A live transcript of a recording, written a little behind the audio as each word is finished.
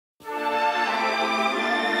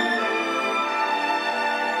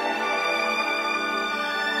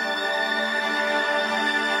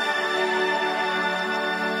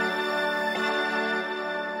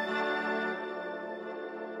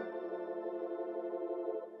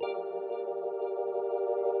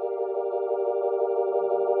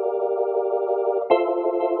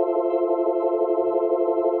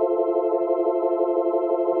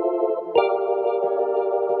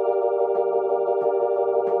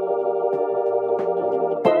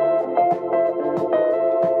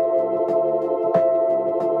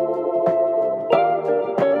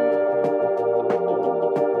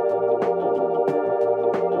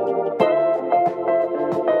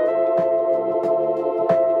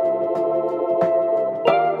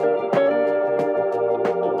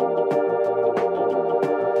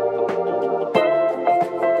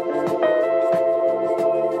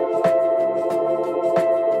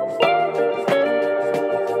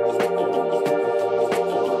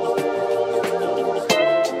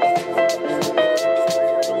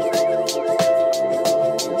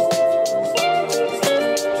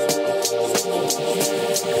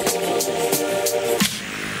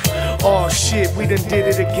Oh shit, we done did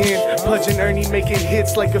it again. Pudge and Ernie making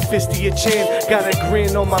hits like a fist to your chin. Got a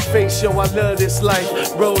grin on my face, yo, I love this life.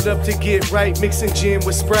 Rolled up to get right, mixing gin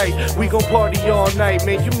with Sprite. We gon' party all night,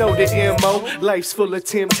 man, you know the MO. Life's full of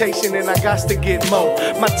temptation and I got to get more.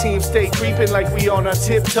 My team stay creeping like we on our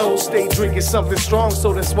tiptoes. Stay drinking something strong,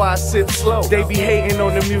 so that's why I sip slow. They be hating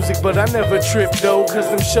on the music, but I never trip though, cause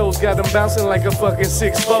them shows got them bouncing like a fucking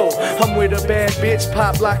 6'4". I'm with a bad bitch,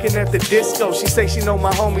 pop locking at the disco. She say she know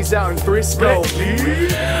my homies out in Frisco.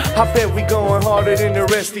 I bet we going harder than the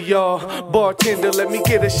rest of y'all. Bartender, let me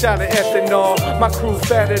get a shot of ethanol. My crew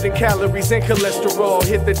fatter than calories and cholesterol.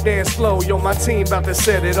 Hit the dance floor, yo, my team about to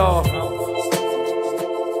set it off.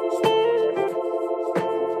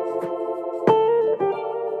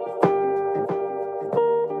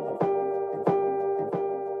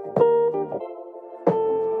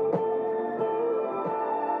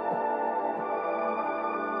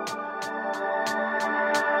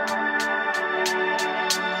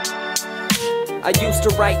 I used to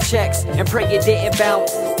write checks and pray it didn't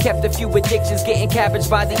bounce. Kept a few addictions, getting cabbage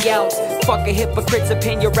by the ounce. Fuck a hypocrite's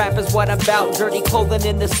opinion, rap is what I'm about. Dirty clothing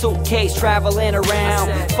in the suitcase, traveling around.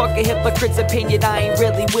 Fuck a hypocrite's opinion, I ain't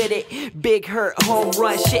really with it. Big hurt, home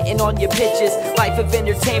run, shitting on your pitches. Life of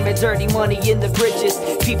entertainment, dirty money in the bridges.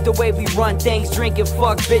 Peep the way we run things, drinking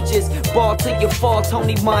fuck bitches. Ball till you fall,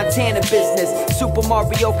 Tony Montana business. Super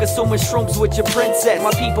Mario consuming shrooms with your princess.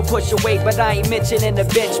 My people push your weight, but I ain't mentioning the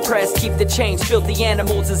bench press. Keep the change, filthy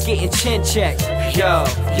animals is getting chin checked.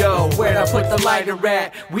 Yo, where'd I put the lighter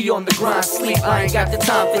at? We on the grind, sleep, I ain't got the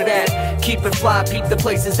time for that. Keep it fly, peep the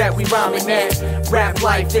places that we rhyming at. Rap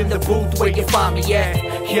life in the booth, where you find me at.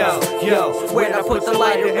 Yo, where'd I put the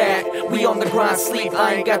lighter at? We on the grind, sleep,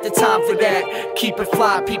 I ain't got the time for that. Keep it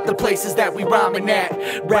fly, peep the places that we rhyming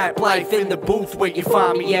at. Rap life in the booth, where you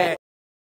find me at.